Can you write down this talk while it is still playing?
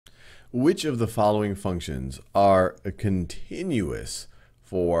Which of the following functions are continuous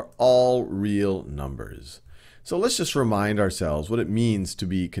for all real numbers? So let's just remind ourselves what it means to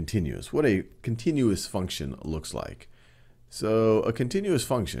be continuous, what a continuous function looks like. So a continuous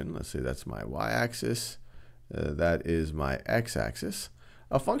function, let's say that's my y-axis, that is my x-axis.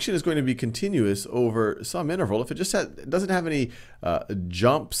 A function is going to be continuous over some interval if it just doesn't have any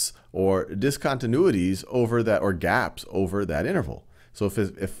jumps or discontinuities over that, or gaps over that interval. So if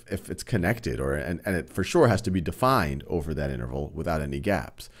it's connected, and it for sure has to be defined over that interval without any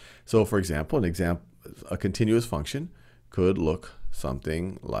gaps. So for example, a continuous function could look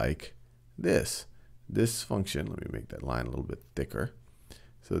something like this. This function, let me make that line a little bit thicker.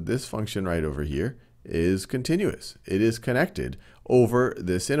 So this function right over here is continuous. It is connected over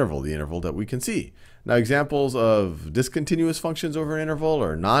this interval, the interval that we can see. Now, examples of discontinuous functions over an interval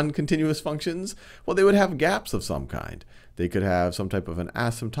or non-continuous functions, well, they would have gaps of some kind. They could have some type of an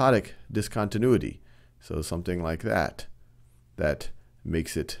asymptotic discontinuity. So something like that, that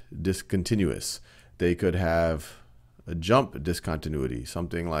makes it discontinuous. They could have a jump discontinuity,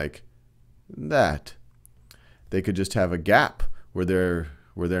 something like that. They could just have a gap where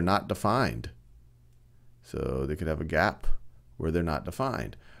they're not defined. So they could have a gap where they're not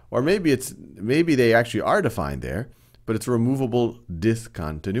defined. Or maybe they actually are defined there, but it's a removable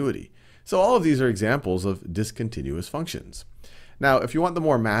discontinuity. So all of these are examples of discontinuous functions. Now, if you want the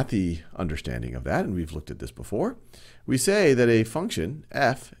more mathy understanding of that, and we've looked at this before, we say that a function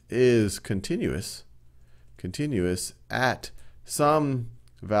f is continuous at some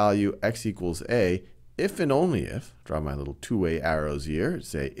value x equals a if and only if, draw my little two-way arrows here,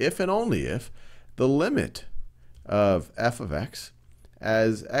 say if and only if the limit of f of x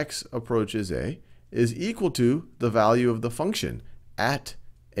as x approaches a is equal to the value of the function at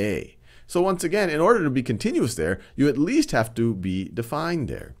a. So once again, in order to be continuous there, you at least have to be defined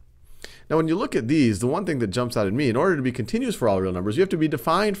there. Now when you look at these, the one thing that jumps out at me, in order to be continuous for all real numbers, you have to be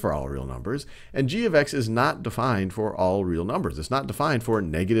defined for all real numbers. And g of x is not defined for all real numbers. It's not defined for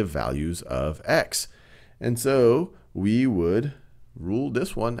negative values of x. And so we would rule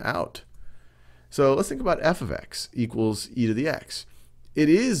this one out. So let's think about f of x equals e to the x. It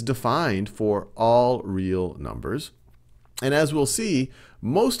is defined for all real numbers. And as we'll see,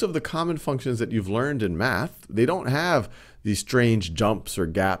 most of the common functions that you've learned in math, they don't have these strange jumps or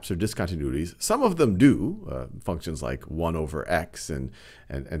gaps or discontinuities. Some of them do, functions like 1 over x and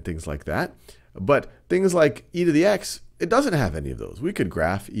things like that. But things like e to the x, it doesn't have any of those. We could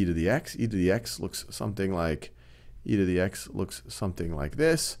graph e to the x. E to the x looks something like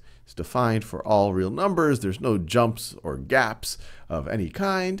this. It's defined for all real numbers. There's no jumps or gaps of any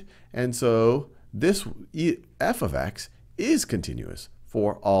kind. And so this f of x is continuous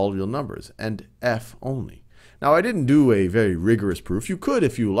for all real numbers, and f only. Now, I didn't do a very rigorous proof. You could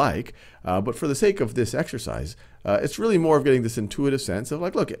if you like, but for the sake of this exercise, it's really more of getting this intuitive sense of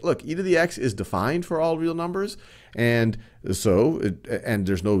like, look, e to the x is defined for all real numbers, and and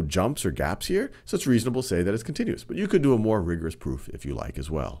there's no jumps or gaps here, so it's reasonable to say that it's continuous. But you could do a more rigorous proof if you like as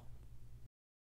well.